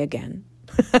wrong way again.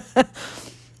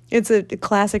 It's a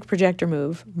classic projector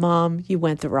move. Mom, you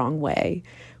went the wrong way.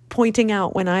 Pointing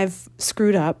out when I've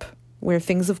screwed up, where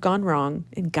things have gone wrong,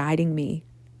 and guiding me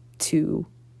to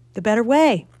the better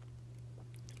way.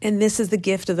 And this is the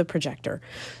gift of the projector.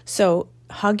 So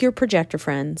hug your projector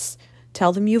friends,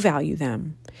 tell them you value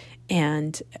them.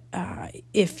 And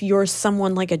if you're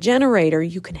someone like a generator,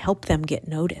 you can help them get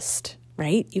noticed,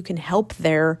 right? You can help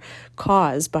their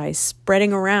cause by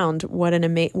spreading around what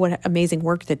amazing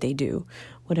work that they do,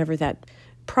 whatever that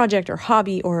project or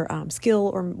hobby or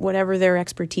skill or whatever their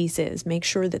expertise is. Make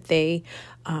sure that they're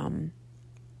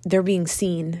being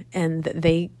seen and that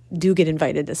they do get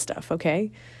invited to stuff,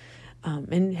 okay?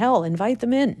 And hell, invite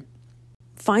them in.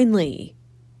 Finally,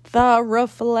 the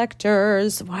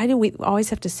reflectors. Why do we always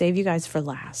have to save you guys for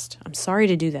last? I'm sorry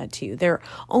to do that to you. They're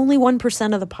only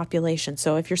 1% of the population.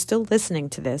 So if you're still listening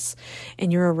to this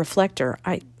and you're a reflector,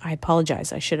 I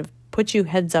apologize. I should have put you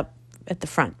heads up at the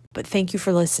front. But thank you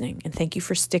for listening, and thank you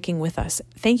for sticking with us.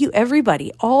 Thank you,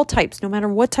 everybody, all types, no matter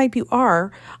what type you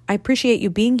are. I appreciate you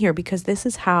being here, because this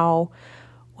is how,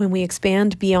 when we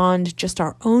expand beyond just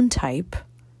our own type,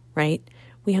 right,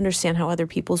 we understand how other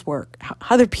people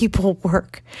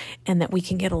work, and that we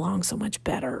can get along so much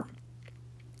better.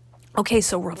 Okay,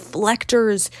 so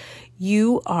reflectors,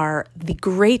 you are the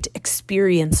great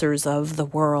experiencers of the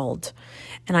world.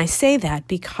 And I say that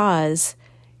because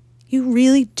you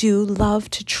really do love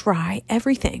to try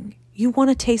everything. You want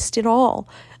to taste it all.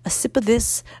 A sip of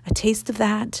this, a taste of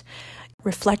that.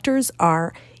 Reflectors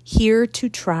are here to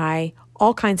try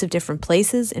all kinds of different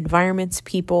places, environments,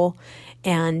 people,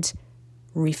 and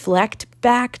reflect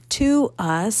back to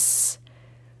us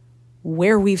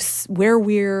where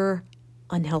we're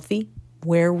unhealthy,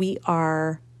 where we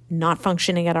are not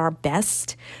functioning at our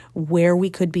best, where we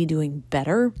could be doing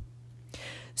better.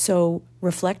 So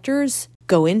reflectors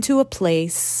go into a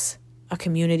place, a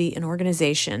community, an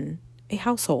organization, a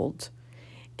household,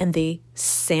 and they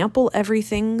sample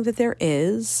everything that there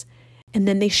is, and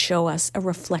then they show us a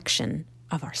reflection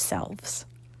of ourselves.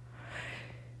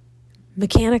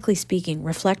 Mechanically speaking,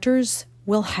 reflectors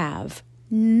will have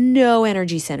no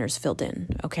energy centers filled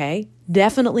in, okay?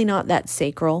 Definitely not that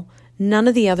sacral. None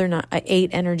of the other 8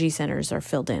 energy centers are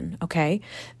filled in, okay?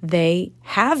 They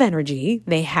have energy.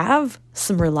 They have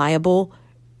some reliable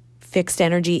fixed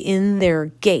energy in their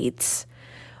gates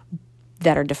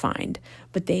that are defined,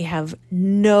 but they have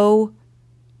no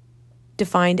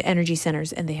defined energy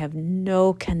centers, and they have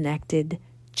no connected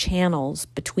channels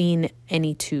between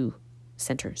any two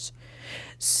centers.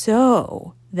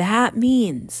 So that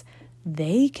means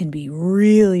they can be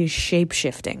really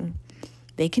shape-shifting.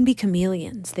 They can be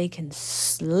chameleons. They can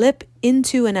slip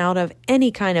into and out of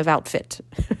any kind of outfit.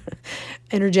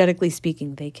 Energetically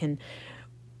speaking, they can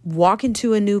walk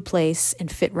into a new place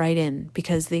and fit right in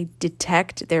because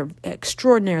they're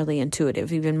extraordinarily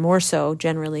intuitive, even more so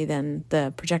generally than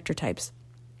the projector types.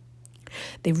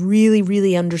 They really,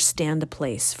 really understand a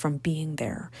place from being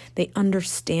there. They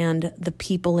understand the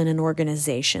people in an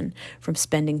organization from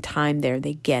spending time there.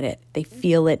 They get it. They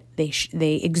feel it.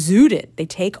 They exude it. They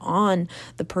take on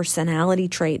the personality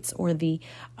traits or the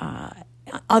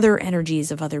other energies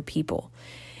of other people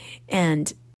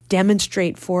and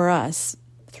demonstrate for us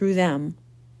through them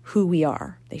who we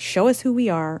are. They show us who we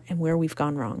are and where we've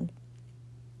gone wrong.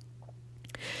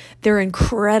 They're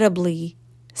incredibly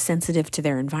sensitive to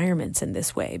their environments in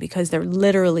this way because they're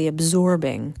literally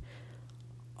absorbing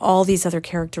all these other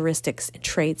characteristics and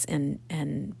traits and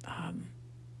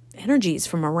energies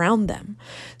from around them.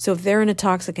 So if they're in a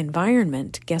toxic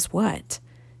environment, guess what?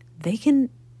 They can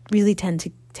really tend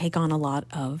to take on a lot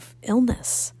of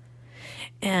illness.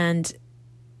 And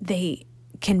they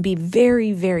can be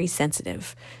very, very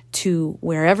sensitive to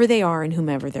wherever they are and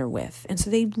whomever they're with. And so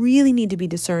they really need to be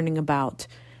discerning about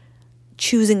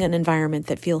choosing an environment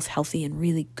that feels healthy and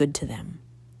really good to them.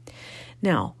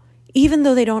 Now, even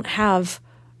though they don't have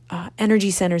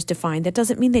energy centers defined, that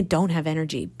doesn't mean they don't have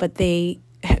energy, but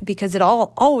because it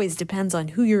always depends on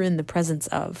who you're in the presence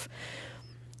of.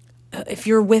 If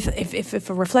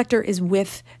a reflector is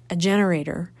with a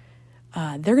generator,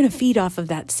 they're going to feed off of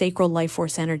that sacral life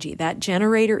force energy. That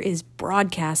generator is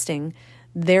broadcasting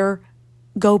their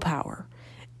go power.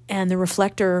 And the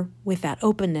reflector, with that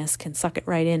openness, can suck it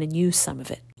right in and use some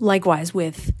of it. Likewise,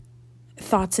 with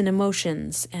thoughts and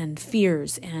emotions and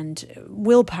fears and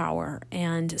willpower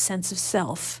and sense of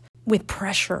self, with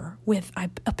pressure, with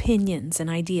opinions and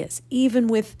ideas, even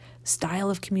with style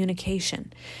of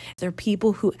communication. There are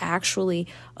people who actually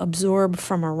absorb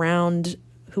from around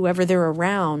whoever they're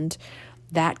around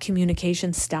that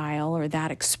communication style or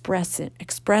that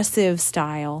expressive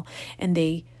style, and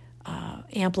they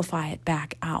amplify it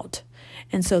back out.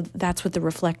 And so that's what the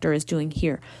reflector is doing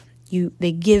here.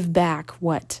 They give back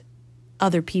what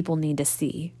other people need to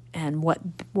see and what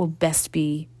will best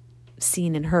be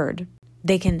seen and heard.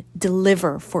 They can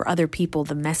deliver for other people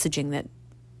the messaging that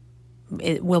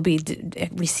it will be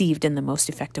received in the most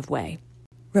effective way.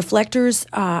 Reflectors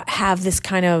have this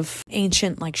kind of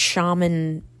ancient, like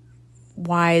shaman,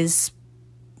 wise,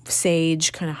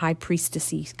 sage, kind of high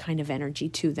priestessy kind of energy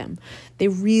to them. They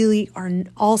really are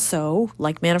also,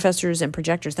 like manifestors and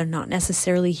projectors, they're not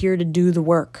necessarily here to do the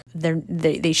work.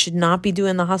 They should not be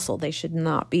doing the hustle. They should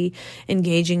not be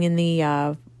engaging in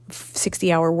the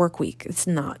 60-hour work week. That's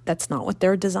not what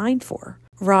they're designed for.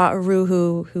 Ra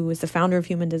Uru, who is the founder of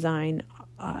human design,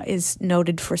 is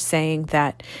noted for saying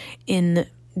that in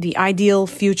the ideal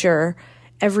future,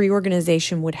 every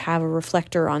organization would have a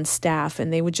reflector on staff,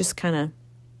 and they would just kind of,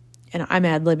 and I'm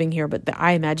ad-libbing here, but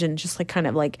I imagine just like kind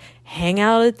of like hang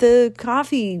out at the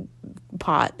coffee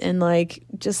pot and like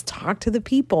just talk to the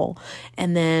people.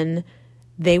 And then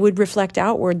they would reflect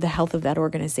outward the health of that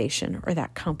organization or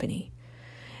that company.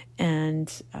 And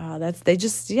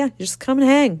just come and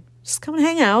hang. Just come and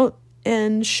hang out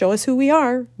and show us who we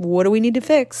are. What do we need to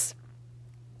fix?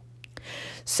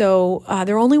 So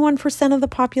they're only 1% of the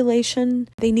population.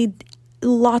 They need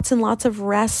lots and lots of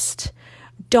rest.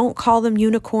 Don't call them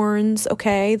unicorns,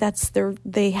 okay?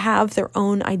 They have their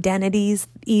own identities,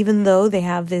 even though they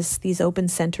have these open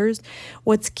centers.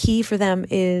 What's key for them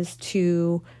is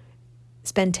to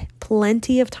spend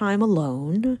plenty of time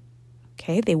alone.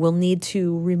 Okay, they will need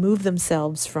to remove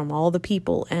themselves from all the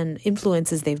people and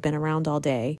influences they've been around all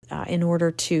day in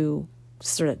order to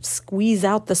sort of squeeze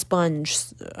out the sponge,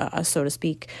 so to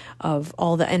speak, of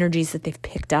all the energies that they've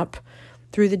picked up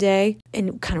through the day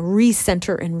and kind of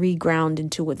recenter and reground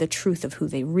into what the truth of who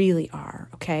they really are,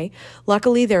 okay?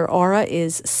 Luckily, their aura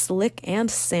is slick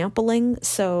and sampling,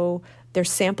 so they're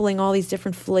sampling all these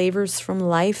different flavors from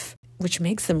life, which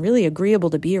makes them really agreeable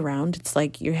to be around. It's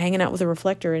like you're hanging out with a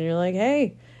reflector and you're like,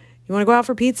 hey, you want to go out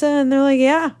for pizza? And they're like,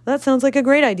 yeah, that sounds like a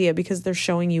great idea, because they're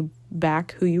showing you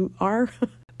back who you are.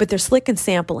 But they're slick and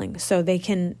sampling, so they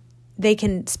can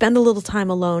spend a little time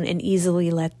alone and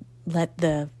easily let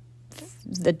the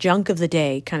junk of the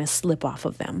day kind of slip off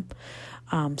of them.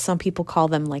 Some people call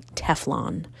them like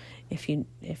Teflon.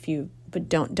 But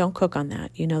don't cook on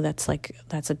that.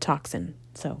 That's a toxin.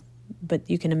 So, but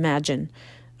you can imagine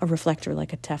a reflector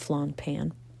like a Teflon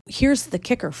pan. Here's the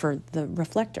kicker for the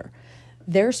reflector.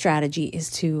 Their strategy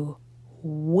is to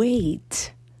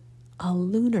wait a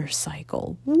lunar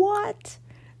cycle. What?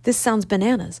 This sounds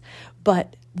bananas,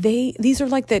 but these are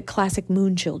like the classic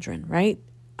moon children, right?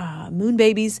 Moon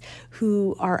babies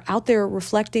who are out there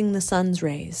reflecting the sun's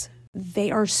rays.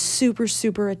 They are super,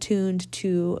 super attuned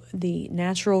to the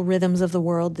natural rhythms of the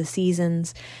world, the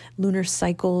seasons, lunar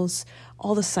cycles,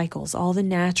 all the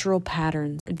natural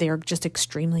patterns. They're just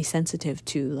extremely sensitive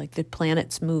to like the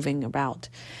planets moving about.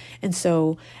 And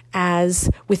so as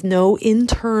with no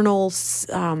internal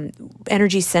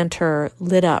energy center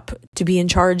lit up to be in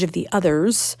charge of the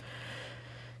others,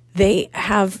 they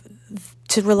have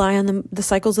to rely on the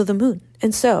cycles of the moon.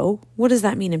 And so what does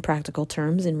that mean in practical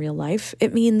terms in real life?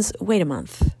 It means wait a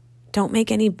month. Don't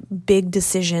make any big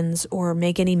decisions or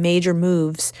make any major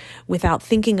moves without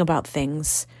thinking about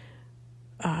things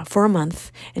for a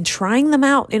month and trying them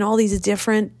out in all these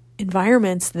different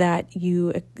environments that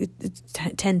you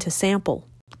tend to sample.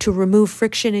 To remove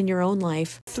friction in your own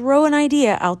life, throw an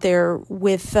idea out there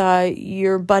with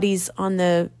your buddies on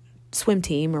the swim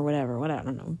team or whatever, I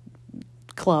don't know,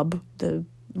 club, the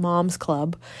mom's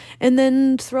club, and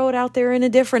then throw it out there in a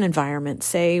different environment,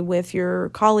 say with your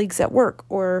colleagues at work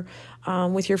or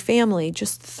with your family.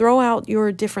 Just throw out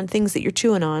your different things that you're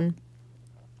chewing on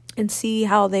and see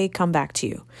how they come back to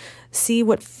you. See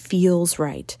what feels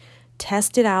right.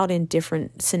 Test it out in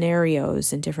different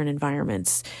scenarios and different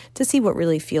environments to see what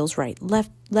really feels right.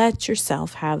 Let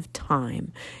yourself have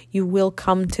time. You will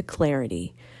come to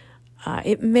clarity.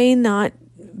 It may not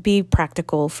be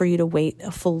practical for you to wait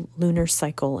a full lunar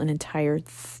cycle, an entire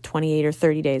 28 or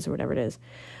 30 days or whatever it is.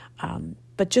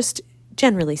 But just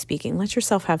generally speaking, let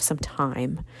yourself have some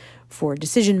time for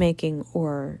decision making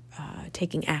or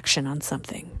taking action on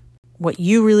something. What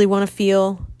you really want to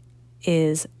feel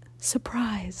is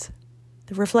surprise.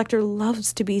 The reflector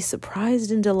loves to be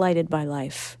surprised and delighted by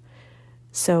life.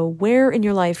 So where in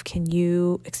your life can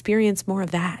you experience more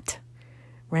of that,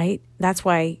 right? That's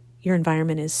why your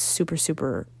environment is super,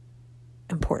 super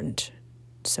important.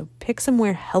 So pick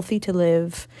somewhere healthy to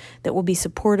live that will be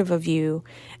supportive of you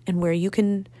and where you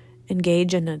can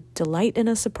engage in a delight and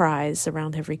a surprise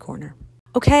around every corner.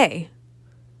 Okay.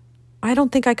 I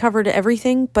don't think I covered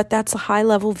everything, but that's a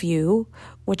high-level view,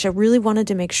 which I really wanted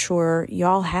to make sure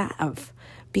y'all have,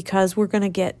 because we're going to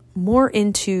get more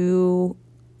into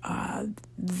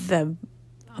the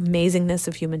amazingness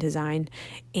of human design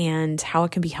and how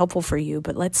it can be helpful for you.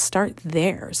 But let's start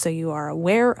there so you are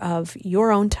aware of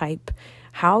your own type,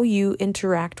 how you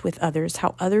interact with others,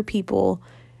 how other people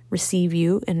receive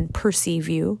you and perceive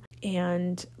you.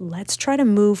 And let's try to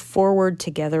move forward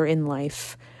together in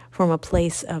life from a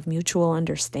place of mutual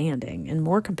understanding and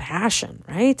more compassion,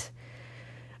 right?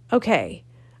 Okay.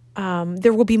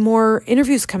 There will be more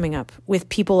interviews coming up with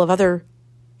people of other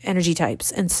energy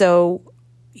types. And so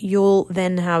you'll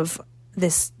then have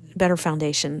this better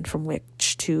foundation from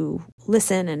which to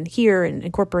listen and hear and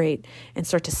incorporate and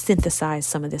start to synthesize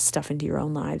some of this stuff into your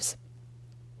own lives.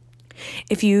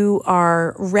 If you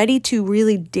are ready to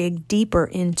really dig deeper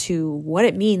into what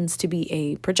it means to be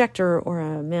a projector or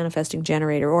a manifesting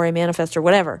generator or a manifestor,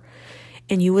 whatever,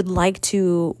 and you would like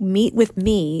to meet with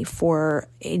me for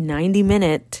a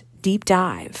 90-minute deep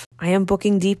dive. I am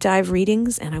booking deep dive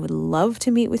readings and I would love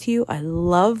to meet with you. I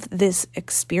love this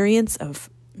experience of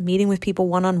meeting with people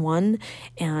one-on-one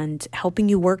and helping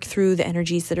you work through the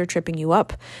energies that are tripping you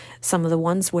up. Some of the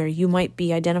ones where you might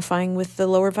be identifying with the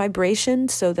lower vibration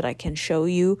so that I can show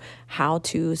you how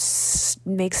to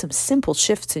make some simple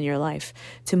shifts in your life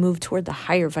to move toward the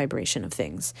higher vibration of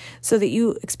things so that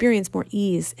you experience more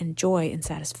ease and joy and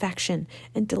satisfaction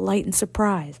and delight and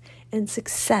surprise and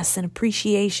success and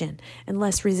appreciation and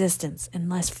less resistance and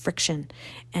less friction,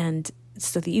 and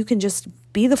so that you can just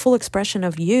be the full expression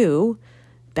of you,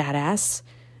 badass,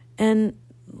 and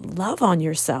love on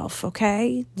yourself,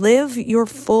 okay? Live your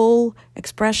full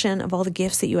expression of all the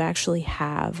gifts that you actually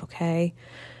have, okay?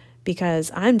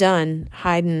 Because I'm done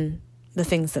hiding the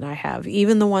things that I have,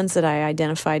 even the ones that I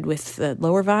identified with the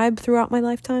lower vibe throughout my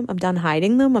lifetime. I'm done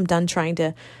hiding them. I'm done trying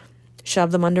to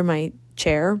shove them under my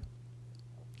chair,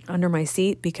 under my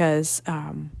seat, because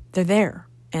they're there.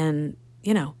 And,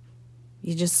 you know,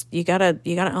 you gotta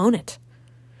own it.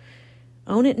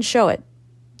 Own it and show it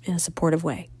in a supportive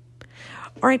way.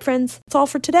 All right, friends, that's all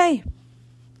for today.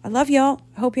 I love y'all.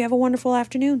 I hope you have a wonderful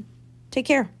afternoon. Take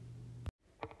care.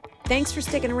 Thanks for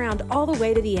sticking around all the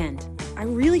way to the end. I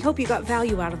really hope you got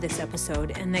value out of this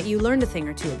episode and that you learned a thing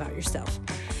or two about yourself.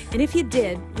 And if you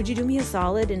did, would you do me a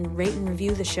solid and rate and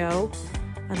review the show?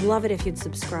 I'd love it if you'd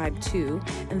subscribe too,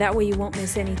 and that way you won't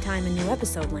miss any time a new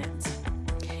episode lands.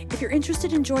 If you're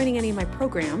interested in joining any of my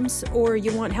programs, or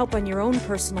you want help on your own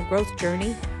personal growth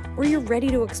journey, or you're ready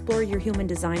to explore your human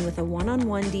design with a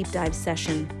one-on-one deep dive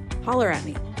session, holler at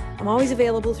me. I'm always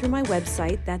available through my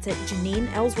website. That's at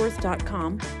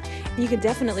JanineEllsworth.com. And you can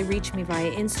definitely reach me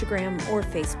via Instagram or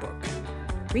Facebook.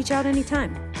 Reach out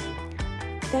anytime.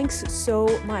 Thanks so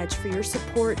much for your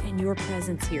support and your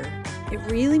presence here. It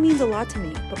really means a lot to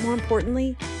me, but more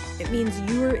importantly, it means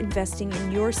you're investing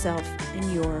in yourself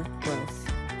and your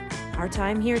growth. Our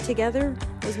time here together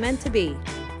was meant to be.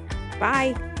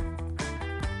 Bye.